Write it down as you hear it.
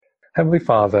Heavenly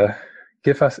Father,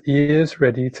 give us ears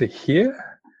ready to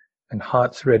hear and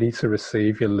hearts ready to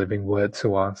receive your living word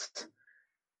to us.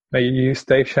 May you use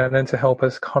Dave Shannon to help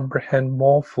us comprehend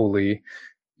more fully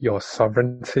your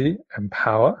sovereignty and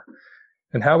power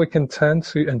and how we can turn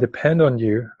to and depend on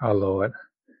you, our Lord.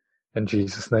 In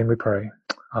Jesus' name we pray.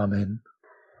 Amen.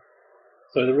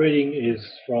 So the reading is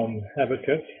from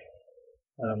Habakkuk,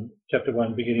 chapter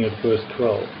 1, beginning at verse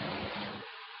 12.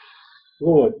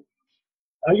 Lord,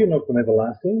 are you not from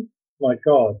everlasting? My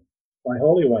God, my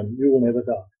Holy One, you will never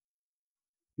die.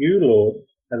 You, Lord,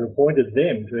 have appointed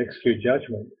them to execute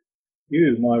judgment.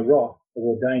 You, my rock, have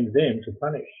ordained them to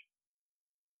punish.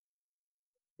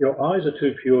 Your eyes are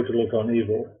too pure to look on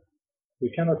evil.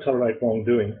 You cannot tolerate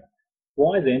wrongdoing.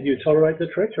 Why then do you tolerate the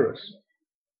treacherous?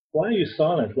 Why are you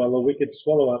silent while the wicked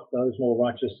swallow up those more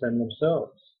righteous than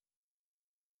themselves?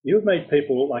 You have made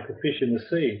people like a fish in the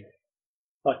sea,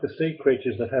 like the sea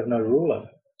creatures that have no ruler.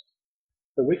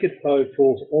 The wicked foe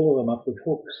pulls all of them up with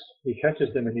hooks. He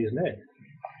catches them in his net.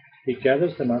 He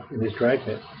gathers them up in his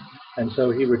dragnet, and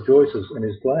so he rejoices and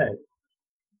is glad.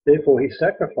 Therefore he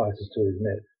sacrifices to his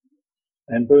net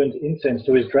and burns incense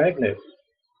to his dragnet.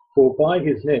 For by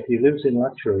his net he lives in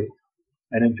luxury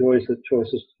and enjoys the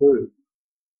choicest food.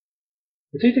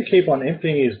 Is he to keep on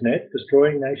emptying his net,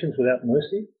 destroying nations without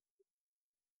mercy?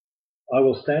 I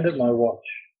will stand at my watch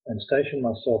and station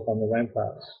myself on the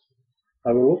ramparts.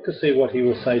 I will look to see what he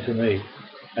will say to me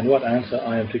and what answer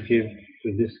I am to give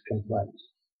to this complaint.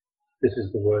 This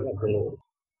is the word of the Lord.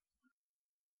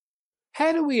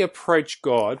 How do we approach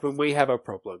God when we have a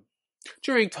problem?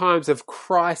 During times of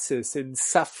crisis and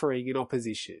suffering and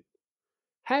opposition?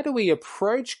 How do we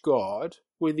approach God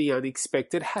when the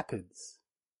unexpected happens?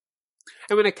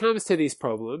 And when it comes to this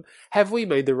problem, have we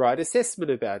made the right assessment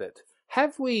about it?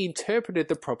 Have we interpreted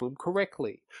the problem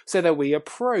correctly so that we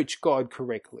approach God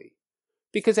correctly?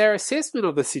 Because our assessment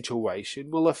of the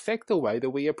situation will affect the way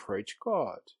that we approach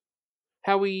God.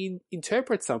 How we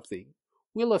interpret something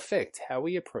will affect how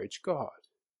we approach God.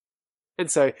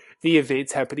 And so the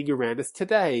events happening around us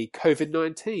today,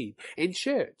 COVID-19 and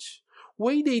church,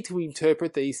 we need to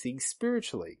interpret these things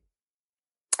spiritually,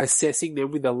 assessing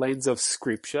them with the lens of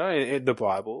Scripture and the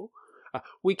Bible.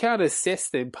 We can't assess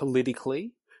them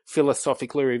politically,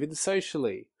 philosophically, or even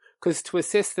socially, because to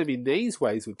assess them in these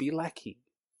ways would be lacking.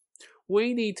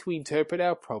 We need to interpret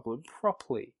our problem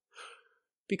properly,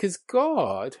 because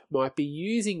God might be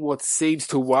using what seems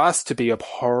to us to be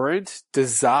abhorrent,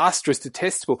 disastrous,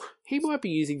 detestable. He might be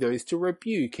using those to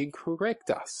rebuke and correct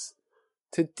us,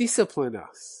 to discipline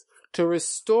us, to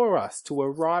restore us to a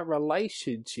right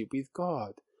relationship with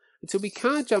God. And so we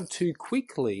can't jump too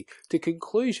quickly to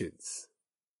conclusions.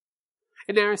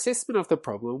 And our assessment of the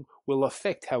problem will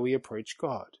affect how we approach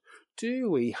God.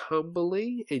 Do we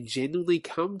humbly and genuinely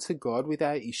come to God with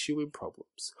our issue and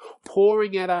problems,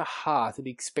 pouring out our heart and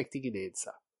expecting an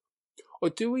answer? Or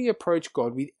do we approach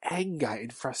God with anger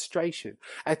and frustration,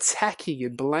 attacking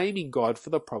and blaming God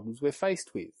for the problems we're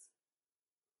faced with?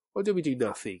 Or do we do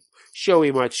nothing? Sure,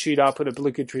 we might shoot up an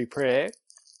obligatory prayer,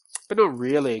 but not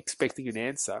really expecting an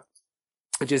answer,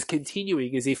 and just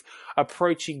continuing as if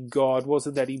approaching God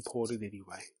wasn't that important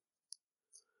anyway.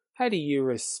 How do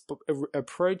you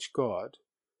approach God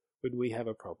when we have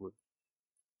a problem?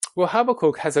 Well,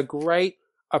 Habakkuk has a great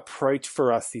approach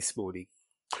for us this morning.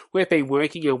 We've been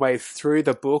working our way through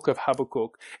the book of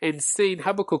Habakkuk and seen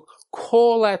Habakkuk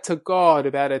call out to God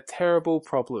about a terrible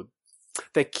problem.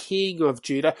 The king of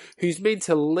Judah, who's meant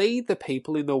to lead the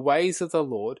people in the ways of the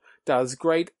Lord, does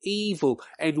great evil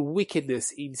and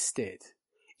wickedness instead.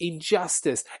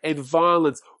 Injustice and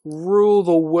violence rule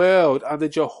the world under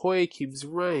Jehoiakim's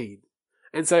reign.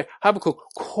 And so Habakkuk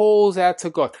calls out to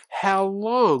God, how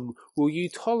long will you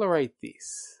tolerate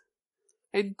this?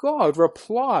 And God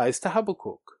replies to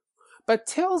Habakkuk, but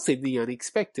tells him the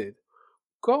unexpected.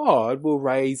 God will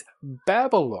raise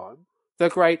Babylon, the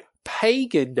great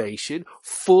pagan nation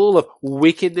full of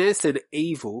wickedness and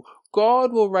evil.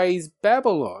 God will raise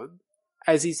Babylon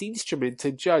as his instrument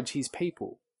to judge his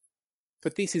people.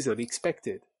 But this is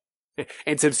unexpected.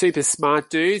 And some super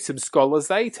smart dudes, some scholars,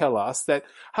 they tell us that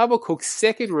Habakkuk's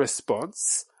second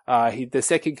response, the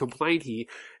second complaint here,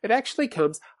 it actually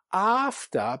comes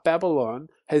after Babylon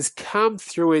has come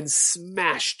through and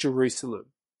smashed Jerusalem.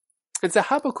 And so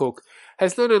Habakkuk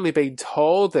has not only been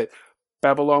told that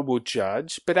Babylon will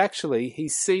judge, but actually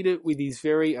he's seen it with his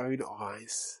very own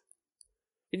eyes.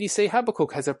 And you see,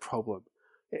 Habakkuk has a problem.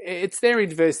 It's there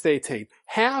in verse 13.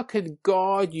 How can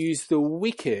God use the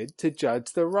wicked to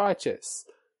judge the righteous?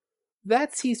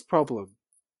 That's his problem.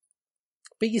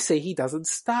 But you see, he doesn't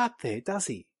start there, does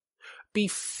he?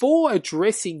 Before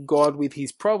addressing God with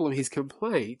his problem, his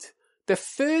complaint, the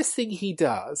first thing he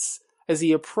does as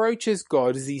he approaches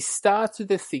God is he starts with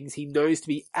the things he knows to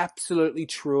be absolutely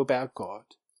true about God.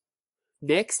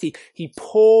 Next, he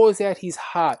pours out his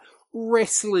heart,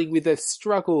 wrestling with the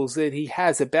struggles that he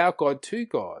has about God to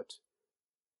God.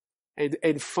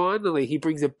 And finally, he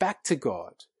brings it back to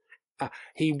God.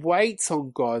 He waits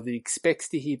on God and expects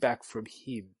to hear back from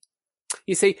him.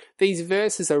 You see, these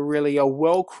verses are really a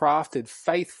well-crafted,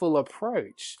 faithful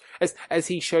approach as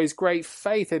he shows great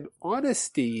faith and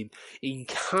honesty in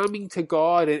coming to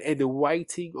God and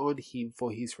waiting on him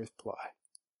for his reply.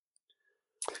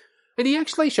 And he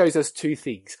actually shows us two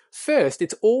things. First,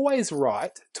 it's always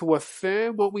right to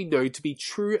affirm what we know to be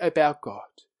true about God.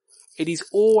 It is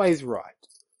always right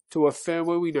to affirm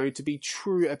what we know to be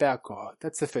true about God.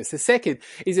 That's the first. The second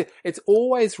is that it's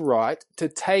always right to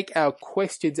take our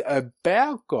questions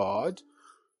about God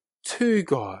to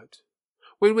God.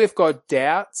 When we've got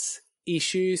doubts,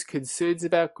 issues, concerns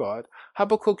about God,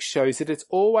 Habakkuk shows that it's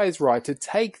always right to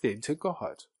take them to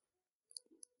God.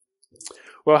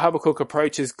 Well, Habakkuk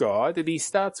approaches God and he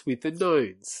starts with the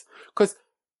knowns. Because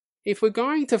if we're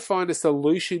going to find a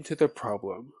solution to the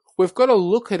problem, we've got to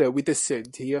look at it with the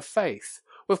certainty of faith.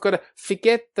 We've got to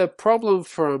forget the problem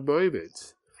for a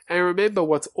moment and remember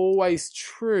what's always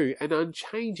true and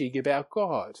unchanging about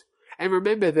God. And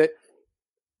remember that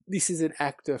this is an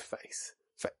act of faith.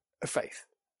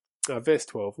 Verse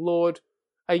 12, Lord,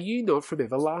 are you not from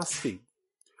everlasting?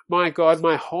 My God,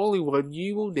 my Holy One,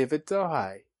 you will never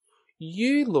die.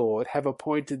 You, Lord, have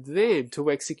appointed them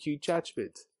to execute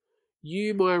judgment.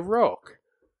 You, my rock,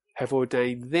 have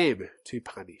ordained them to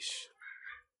punish.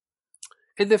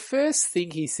 And the first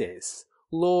thing he says,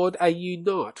 Lord, are you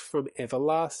not from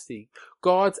everlasting?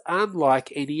 God's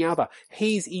unlike any other.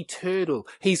 He's eternal.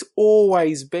 He's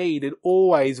always been and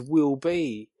always will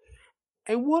be.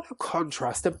 And what a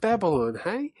contrast to Babylon,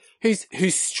 hey?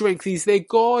 Whose strength is their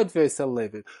God, verse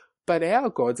 11. But our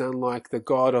God's unlike the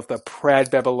God of the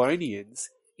proud Babylonians.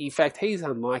 In fact, he's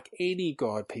unlike any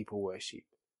God people worship.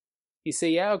 You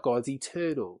see, our God's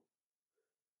eternal.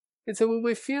 And so when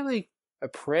we're feeling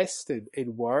oppressed and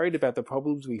worried about the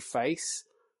problems we face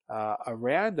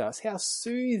around us, how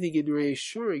soothing and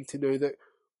reassuring to know that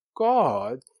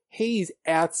God, he's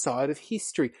outside of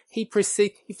history. He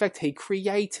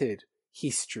created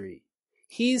history.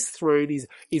 His throne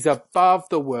is above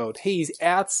the world. He's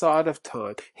outside of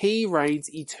time. He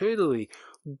reigns eternally.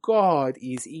 God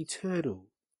is eternal.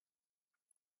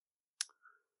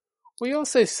 We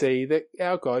also see that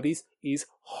our God is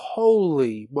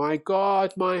holy. My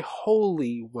God, my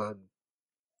Holy One.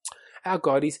 Our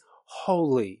God is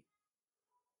holy.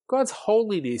 God's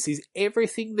holiness is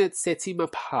everything that sets him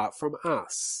apart from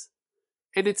us.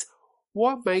 And it's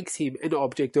what makes him an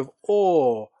object of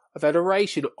awe, of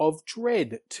adoration, of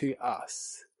dread to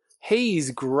us. He is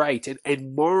great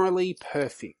and morally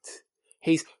perfect.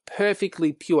 He's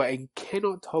perfectly pure and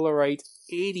cannot tolerate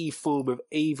any form of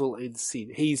evil and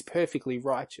sin. He is perfectly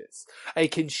righteous, a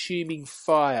consuming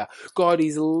fire. God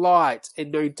is light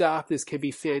and no darkness can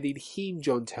be found in him,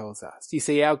 John tells us. You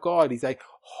see, our God is a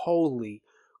holy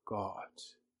God.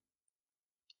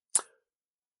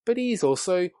 But he is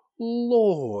also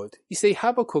Lord. You see,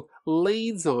 Habakkuk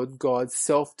leans on God's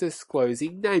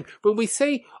self-disclosing name. When we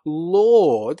see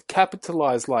Lord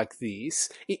capitalized like this,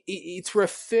 it's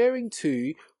referring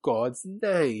to God's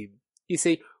name. You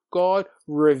see, God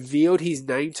revealed his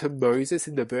name to Moses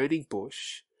in the burning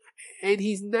bush, and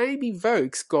his name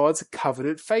evokes God's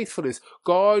covenant faithfulness.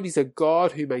 God is a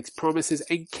God who makes promises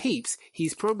and keeps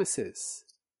his promises.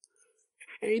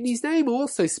 And his name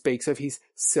also speaks of his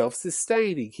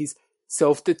self-sustaining, his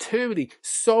self-determining,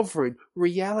 sovereign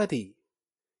reality.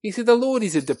 You see, the Lord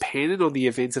isn't dependent on the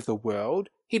events of the world.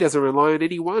 He doesn't rely on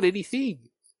anything.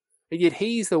 And yet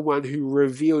he's the one who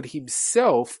revealed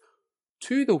himself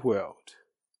to the world.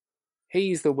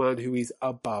 He's the one who is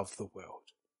above the world.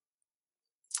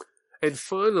 And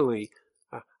finally,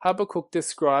 Habakkuk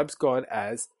describes God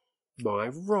as my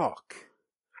rock.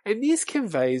 And this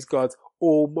conveys God's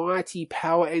almighty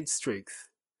power and strength.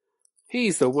 He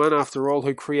is the one, after all,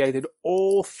 who created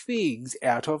all things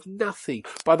out of nothing.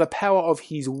 By the power of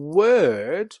his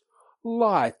word,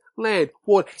 light, land,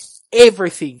 water,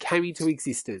 everything came into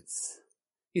existence.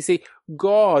 You see,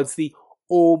 God's the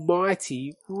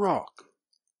almighty rock.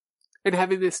 And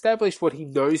having established what he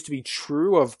knows to be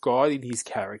true of God in his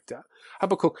character,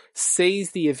 Habakkuk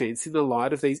sees the events in the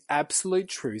light of these absolute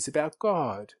truths about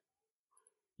God.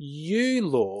 You,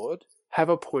 Lord, have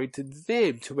appointed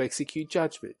them to execute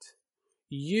judgment.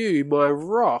 You, my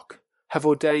rock, have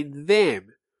ordained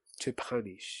them to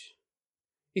punish.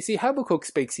 You see, Habakkuk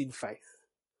speaks in faith.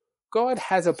 God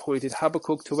has appointed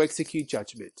Habakkuk to execute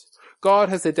judgment. God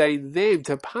has ordained them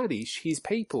to punish his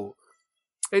people.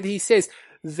 And he says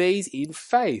these in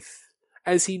faith,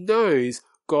 as he knows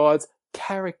God's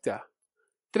character.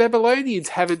 The Babylonians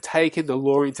haven't taken the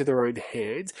law into their own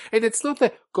hands, and it's not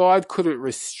that God couldn't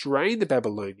restrain the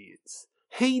Babylonians.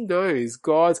 He knows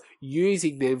God's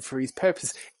using them for his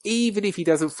purpose, even if he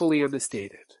doesn't fully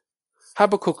understand it.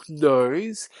 Habakkuk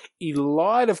knows, in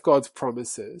light of God's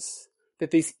promises,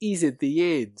 that this isn't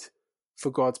the end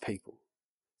for God's people.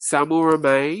 Some will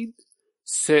remain.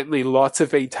 Certainly lots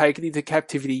have been taken into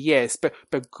captivity, yes,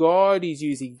 but God is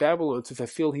using Babylon to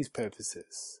fulfill his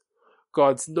purposes.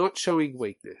 God's not showing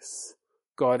weakness.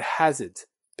 God hasn't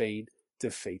been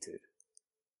defeated.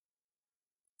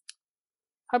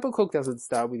 Habakkuk doesn't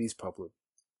start with his problem.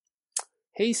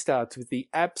 He starts with the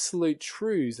absolute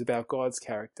truths about God's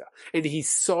character and his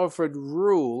sovereign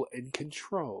rule and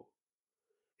control.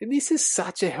 And this is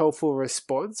such a helpful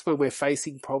response when we're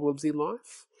facing problems in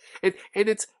life. And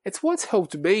it's what's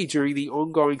helped me during the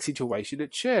ongoing situation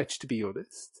at church, to be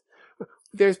honest.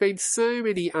 There's been so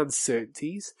many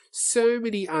uncertainties, so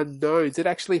many unknowns, that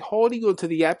actually holding on to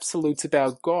the absolutes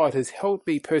about God has helped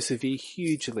me persevere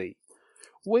hugely.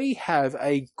 We have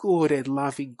a good and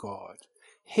loving God.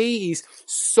 He is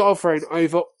sovereign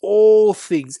over all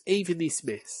things, even this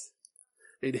mess.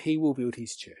 And he will build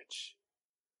his church.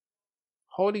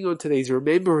 Holding on to these,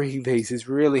 remembering these, has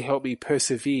really helped me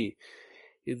persevere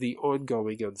in the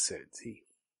ongoing uncertainty.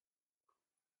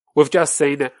 We've just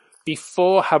seen that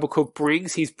before Habakkuk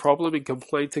brings his problem and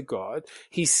complaint to God,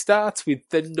 he starts with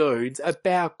the knowns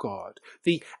about God,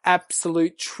 the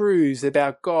absolute truths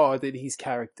about God and his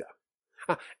character.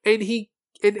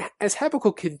 And as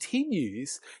Habakkuk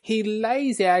continues, he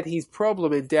lays out his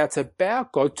problem and doubts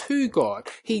about God to God.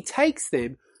 He takes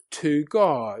them to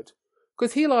God.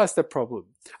 Because here lies the problem,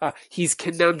 his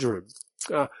conundrum.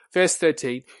 Verse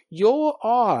 13, your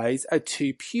eyes are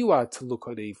too pure to look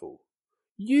on evil.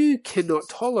 You cannot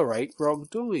tolerate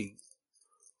wrongdoing.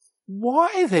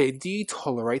 Why then do you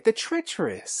tolerate the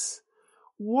treacherous?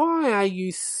 Why are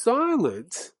you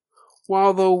silent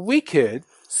while the wicked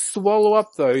swallow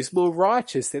up those more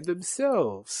righteous than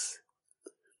themselves?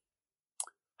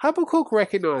 Habakkuk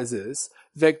recognizes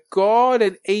that God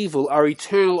and evil are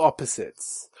eternal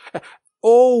opposites.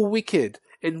 All wicked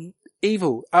and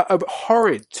evil are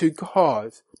abhorrent to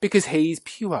God because he is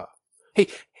pure.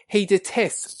 He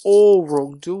detests all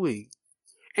wrongdoing.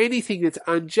 Anything that's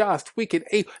unjust, wicked,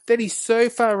 evil, that is so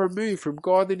far removed from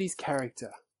God and his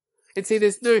character. And see,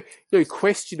 there's no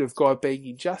question of God being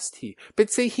unjust here. But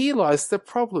see, here lies the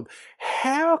problem.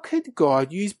 How could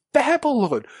God use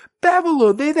Babylon?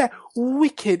 Babylon, they're that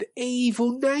wicked,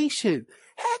 evil nation.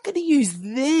 How could he use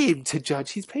them to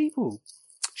judge his people?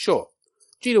 Sure,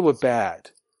 Judah were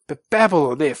bad, but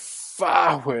Babylon, they're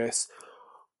far worse.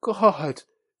 God,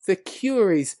 the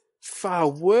cure is far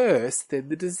worse than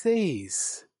the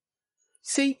disease.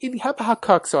 See, in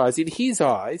Habakkuk's eyes, in his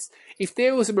eyes, if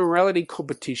there was a morality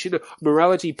competition, a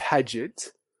morality pageant,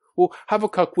 well,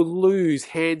 Habakkuk would lose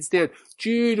hands down.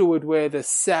 Judah would wear the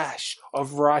sash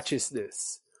of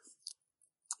righteousness.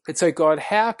 And so, God,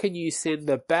 how can you send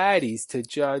the baddies to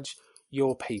judge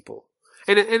your people?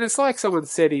 And it's like someone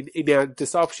said in our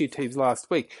discipleship teams last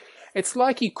week. It's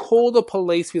like you call the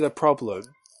police with a problem,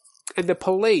 and the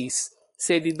police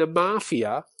send in the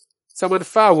mafia, someone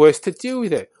far worse, to deal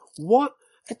with it. What?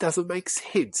 It doesn't make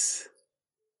sense.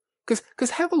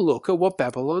 Because have a look at what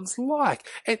Babylon's like.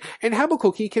 And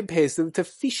Habakkuk, he compares them to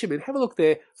fishermen. Have a look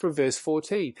there from verse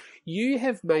 14. You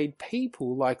have made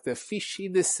people like the fish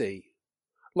in the sea,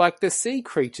 like the sea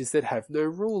creatures that have no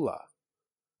ruler.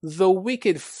 The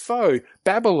wicked foe,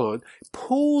 Babylon,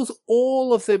 pulls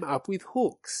all of them up with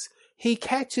hooks. He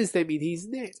catches them in his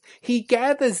net. He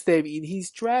gathers them in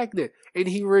his dragnet, and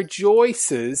he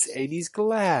rejoices and is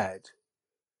glad.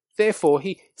 Therefore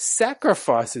he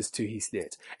sacrifices to his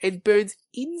net and burns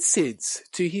incense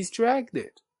to his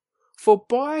dragnet. For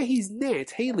by his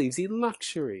net he lives in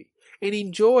luxury and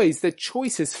enjoys the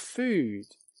choicest food.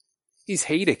 Is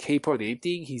he to keep on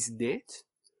emptying his net,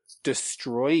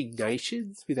 destroying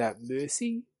nations without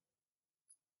mercy?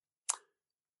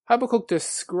 Habakkuk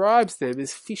describes them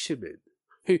as fishermen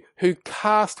who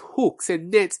cast hooks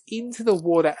and nets into the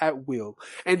water at will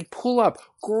and pull up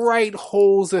great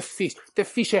hauls of fish. The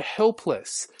fish are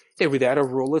helpless. They're without a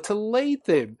ruler to lead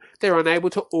them. They're unable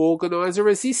to organize a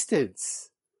resistance.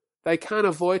 They can't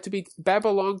avoid to be.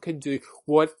 Babylon can do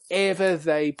whatever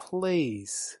they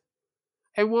please.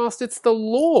 And whilst it's the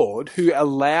Lord who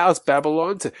allows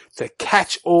Babylon to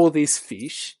catch all this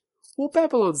fish, well,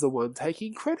 Babylon's the one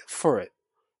taking credit for it.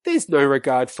 There's no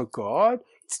regard for God.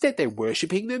 Instead, they're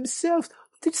worshipping themselves.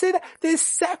 Did you see that? They're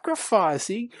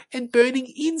sacrificing and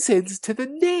burning incense to the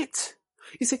net.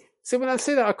 You see, so when I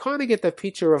see that, I kind of get the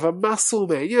picture of a muscle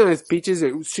man. You know those pictures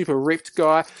of a super ripped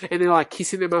guy, and they're like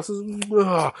kissing their muscles.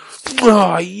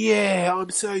 Oh, yeah, I'm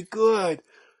so good.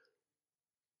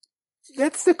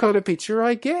 That's the kind of picture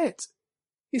I get.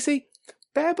 You see,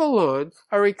 Babylon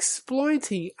are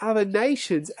exploiting other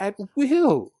nations at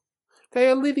will. They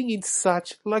are living in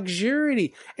such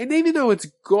luxuriety. And even though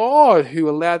it's God who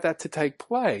allowed that to take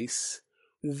place,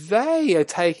 they are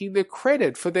taking the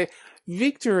credit for their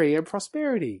victory and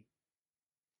prosperity.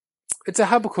 And so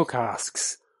Habakkuk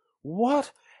asks,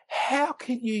 what? How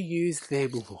can you use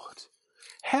them, Lord?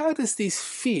 How does this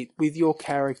fit with your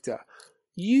character?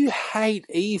 You hate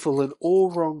evil and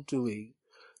all wrongdoing.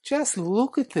 Just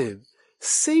look at them.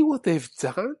 See what they've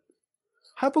done.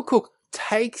 Habakkuk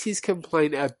takes his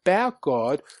complaint about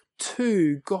God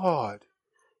to God.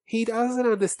 He doesn't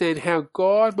understand how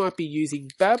God might be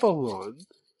using Babylon,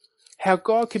 how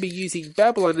God can be using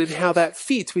Babylon, and how that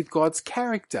fits with God's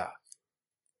character.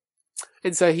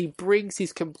 And so he brings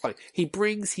his complaint, he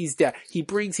brings his doubt, he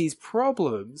brings his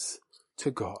problems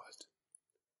to God.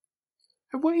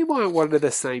 And we might wonder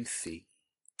the same thing.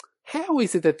 How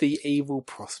is it that the evil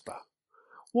prosper?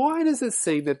 Why does it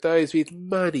seem that those with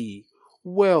money,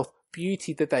 wealth,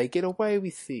 beauty, that they get away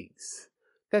with things?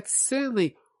 I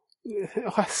certainly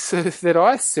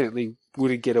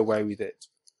wouldn't get away with it.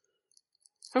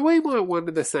 And we might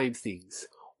wonder the same things.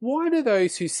 Why do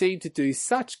those who seem to do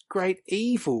such great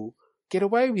evil get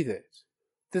away with it?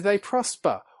 Do they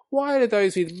prosper? Why do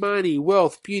those with money,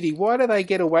 wealth, beauty, why do they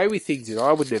get away with things that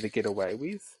I would never get away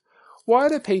with? Why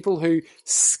do people who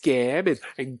scam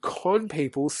and con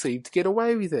people seem to get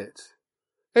away with it?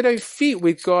 They don't fit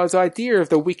with God's idea of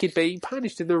the wicked being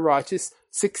punished and the righteous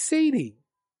succeeding.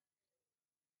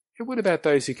 And what about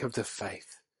those who come to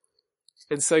faith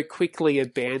and so quickly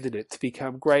abandon it to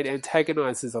become great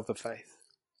antagonizers of the faith?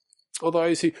 Or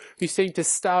those who seem to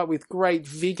start with great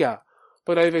vigor,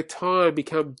 but over time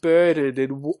become burdened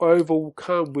and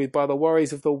overcome by the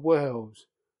worries of the world,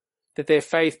 that their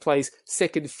faith plays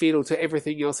second fiddle to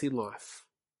everything else in life,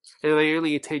 and they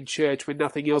only attend church when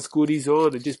nothing else good is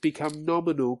on and just become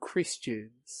nominal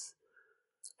Christians.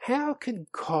 How can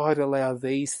God allow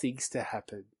these things to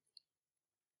happen?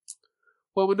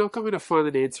 Well, we're not going to find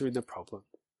an answer in the problem.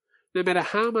 No matter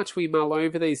how much we mull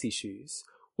over these issues,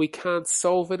 we can't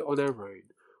solve it on our own.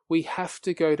 We have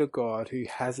to go to God who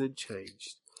hasn't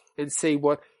changed and see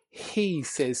what He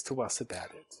says to us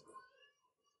about it.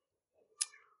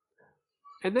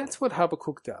 And that's what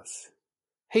Habakkuk does.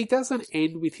 He doesn't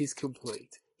end with his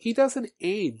complaint. He doesn't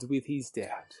end with his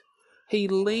doubt. He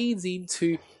leans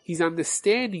into his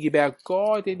understanding about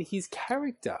God and his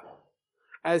character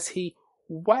as he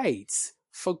waits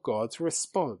for God's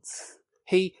response.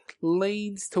 He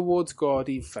leans towards God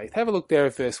in faith. Have a look there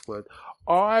at verse 1.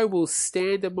 I will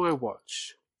stand on my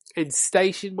watch and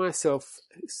station myself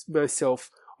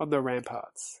on the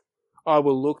ramparts. I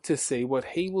will look to see what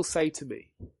he will say to me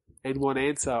and what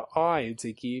answer I am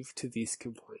to give to this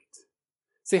complaint.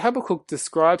 See, Habakkuk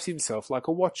describes himself like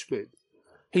a watchman.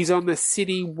 He's on the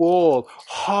city wall,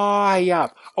 high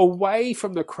up, away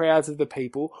from the crowds of the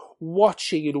people,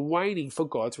 watching and waiting for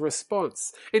God's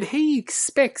response. And he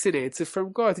expects an answer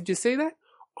from God. Did you see that?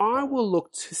 I will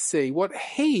look to see what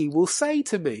he will say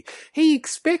to me. He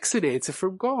expects an answer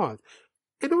from God.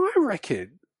 And I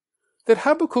reckon that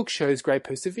Habakkuk shows great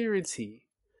perseverance here.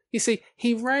 You see,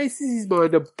 he raises his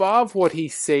mind above what he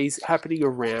sees happening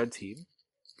around him,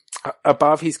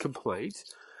 above his complaint,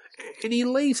 and he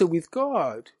leaves it with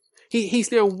God.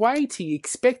 He's now waiting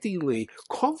expectingly,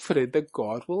 confident that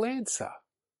God will answer.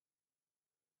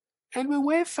 And when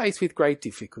we're faced with great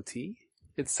difficulty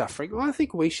and suffering, I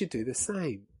think we should do the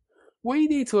same. We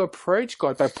need to approach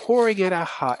God by pouring out our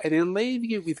heart and then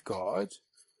leaving it with God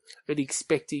and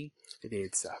expecting an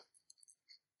answer.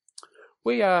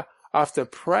 We are, after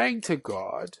praying to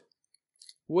God,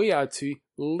 we are to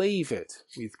leave it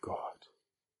with God.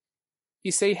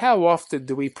 You see, how often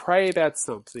do we pray about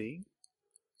something,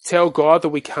 tell God that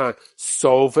we can't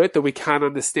solve it, that we can't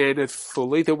understand it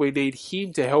fully, that we need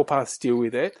Him to help us deal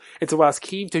with it, and to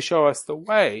ask Him to show us the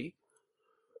way,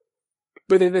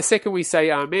 but then the second we say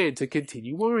Amen, to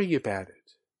continue worrying about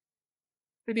it.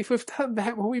 And if we've done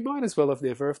that, well, we might as well have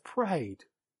never have prayed.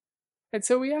 And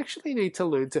so we actually need to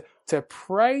learn to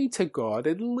pray to God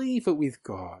and leave it with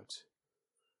God.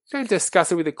 Don't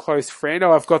discuss it with a close friend.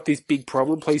 Oh, I've got this big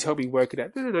problem. Please help me work it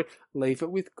out. No. Leave it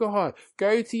with God.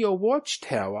 Go to your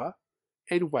watchtower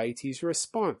and wait His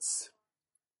response.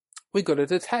 We've got to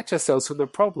detach ourselves from the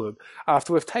problem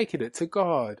after we've taken it to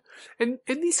God. And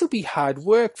this will be hard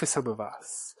work for some of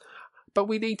us. But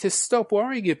we need to stop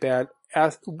worrying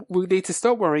ourselves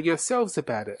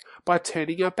about it by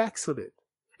turning our backs on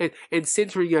it and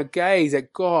centering our gaze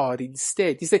at God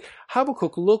instead. You see,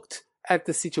 Habakkuk looked at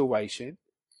the situation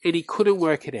and he couldn't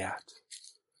work it out.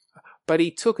 But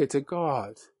he took it to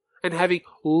God. And having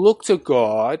looked to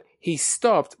God, he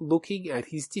stopped looking at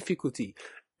his difficulty.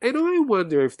 And I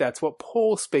wonder if that's what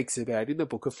Paul speaks about in the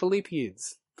book of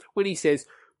Philippians, when he says,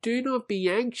 do not be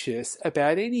anxious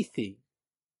about anything.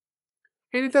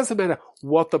 And it doesn't matter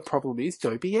what the problem is,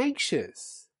 don't be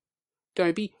anxious.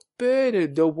 Don't be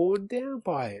burdened or worn down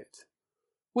by it.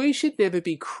 We should never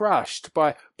be crushed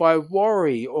by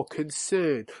worry or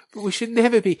concern. But we should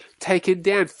never be taken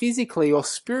down physically or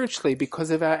spiritually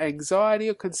because of our anxiety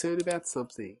or concern about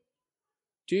something.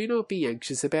 Do not be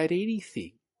anxious about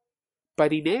anything.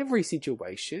 But in every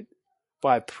situation,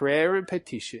 by prayer and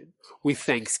petition, with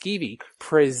thanksgiving,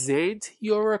 present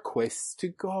your requests to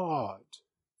God.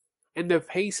 And the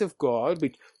peace of God,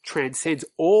 which transcends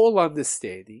all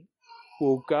understanding,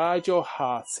 will guard your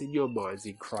hearts and your minds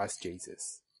in Christ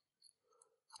Jesus.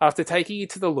 After taking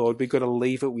it to the Lord, we've got to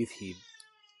leave it with Him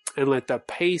and let the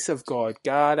peace of God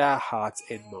guard our hearts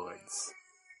and minds.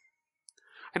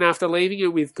 And after leaving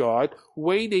it with God,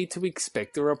 we need to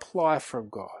expect a reply from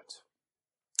God.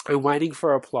 And waiting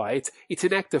for a reply, it's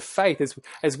an act of faith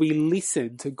as we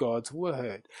listen to God's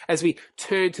word, as we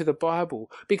turn to the Bible,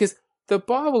 because the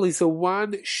Bible is the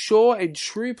one sure and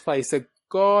true place that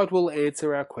God will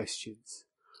answer our questions.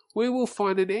 We will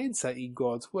find an answer in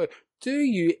God's word. Do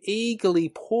you eagerly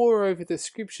pore over the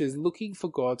scriptures looking for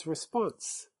God's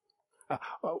response?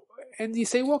 And you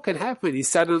see, what can happen is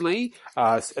suddenly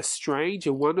a strange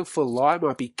and wonderful light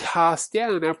might be cast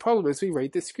down on our problem as we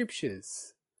read the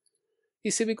scriptures.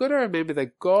 You see, we've got to remember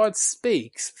that God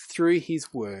speaks through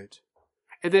His word.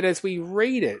 And that as we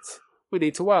read it, we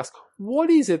need to ask, what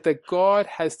is it that God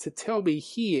has to tell me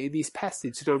here in this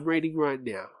passage that I'm reading right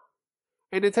now?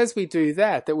 And it's as we do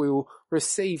that we will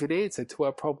receive an answer to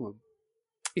our problem.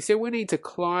 You see, we need to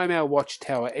climb our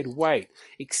watchtower and wait,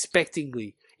 expecting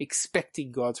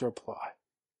God's reply.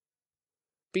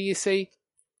 But you see,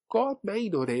 God may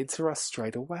not answer us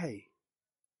straight away.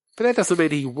 But that doesn't mean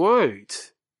He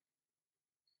won't.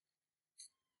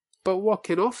 But what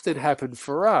can often happen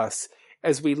for us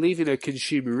as we live in a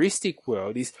consumeristic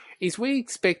world is we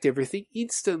expect everything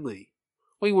instantly.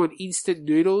 We want instant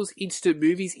noodles, instant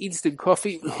movies, instant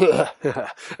coffee.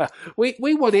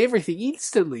 we want everything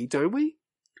instantly, don't we?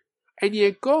 And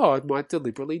yet God might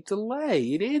deliberately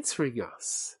delay in answering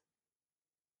us.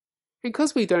 And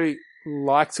because we don't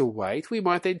like to wait, we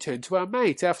might then turn to our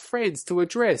mates, our friends, to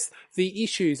address the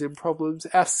issues and problems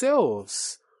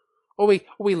ourselves. Or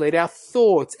we let our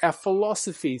thoughts, our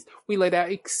philosophies, we let our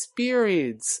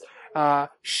experience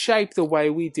shape the way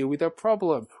we deal with a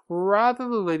problem, rather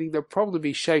than letting the problem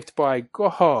be shaped by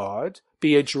God,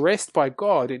 be addressed by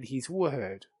God and His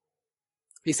word.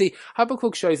 You see,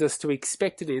 Habakkuk shows us to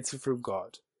expect an answer from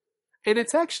God. And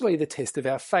it's actually the test of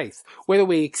our faith, whether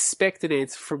we expect an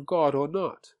answer from God or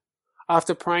not.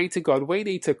 After praying to God, we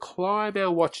need to climb our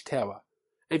watchtower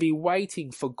and be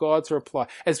waiting for God's reply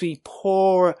as we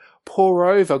pore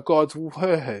over God's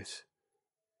word.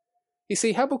 You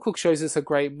see, Habakkuk shows us a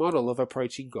great model of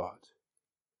approaching God.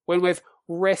 When we've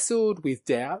wrestled with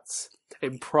doubts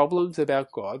and problems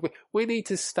about God, we need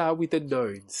to start with the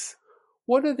knowns.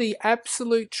 What are the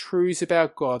absolute truths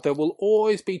about God that will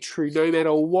always be true no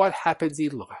matter what happens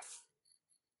in life?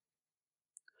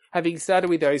 Having started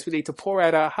with those, we need to pour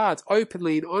out our hearts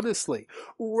openly and honestly,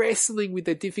 wrestling with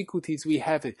the difficulties we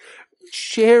have, and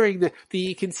sharing the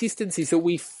inconsistencies that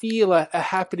we feel are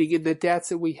happening and the doubts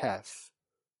that we have.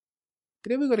 But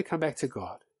then we've got to come back to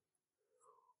God.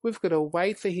 We've got to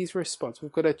wait for His response.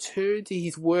 We've got to turn to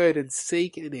His word and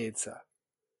seek an answer.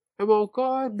 And while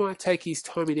God might take His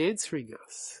time in answering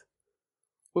us,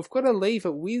 we've got to leave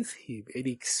it with Him and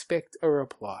expect a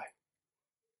reply.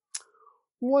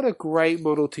 What a great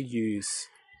model to use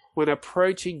when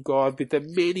approaching God with the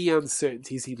many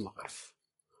uncertainties in life.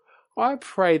 I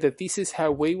pray that this is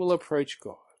how we will approach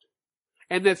God,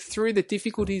 and that through the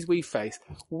difficulties we face,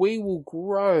 we will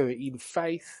grow in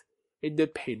faith and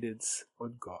dependence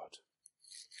on God.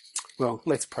 Well,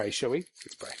 let's pray, shall we?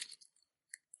 Let's pray.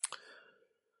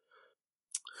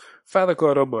 Father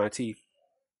God Almighty,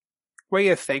 we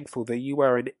are thankful that You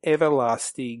are an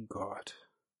everlasting God.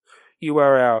 You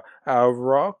are our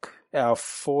rock, our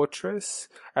fortress.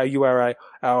 You are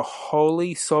our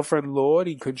holy sovereign Lord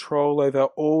in control over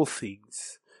all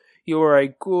things. You are a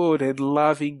good and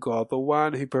loving God, the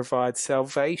one who provides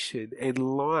salvation and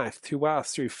life to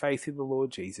us through faith in the Lord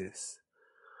Jesus.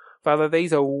 Father,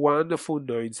 these are wonderful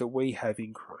knowns that we have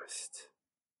in Christ.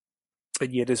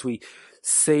 And yet as we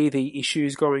see the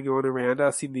issues going on around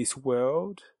us in this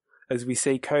world, as we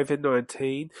see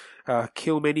COVID-19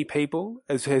 kill many people,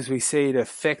 as we see it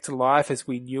affect life as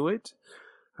we knew it,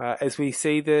 as we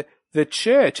see the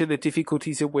church and the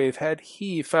difficulties that we've had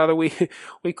here, Father, we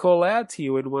call out to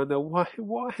you and wonder, why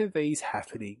are these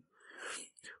happening?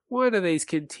 Why do these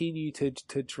continue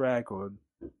to drag on?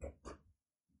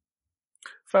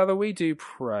 Father, we do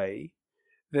pray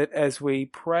that as we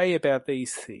pray about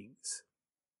these things,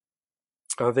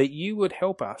 that you would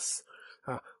help us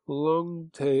long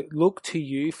to look to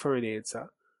you for an answer,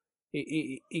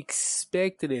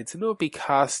 expect an answer, not be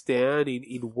cast down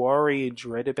in worry and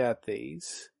dread about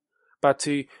these, but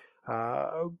to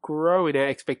grow in our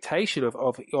expectation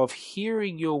of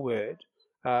hearing your word,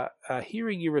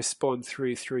 hearing you respond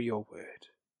through your word.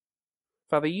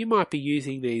 Father, you might be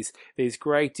using these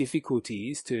great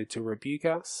difficulties to rebuke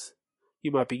us.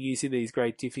 You might be using these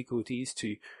great difficulties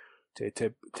to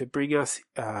bring us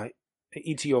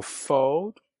into your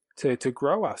fold, to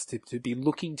grow us, to be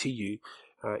looking to you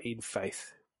in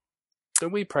faith.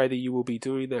 And we pray that you will be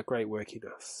doing that great work in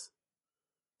us.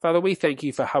 Father, we thank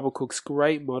you for Habakkuk's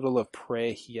great model of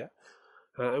prayer here.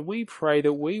 And we pray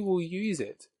that we will use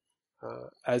it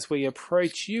as we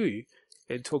approach you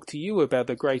and talk to you about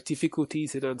the great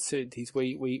difficulties and uncertainties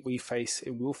we face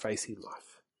and will face in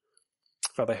life.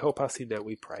 Father, help us in that,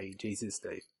 we pray, in Jesus'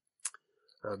 name.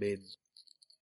 Amen.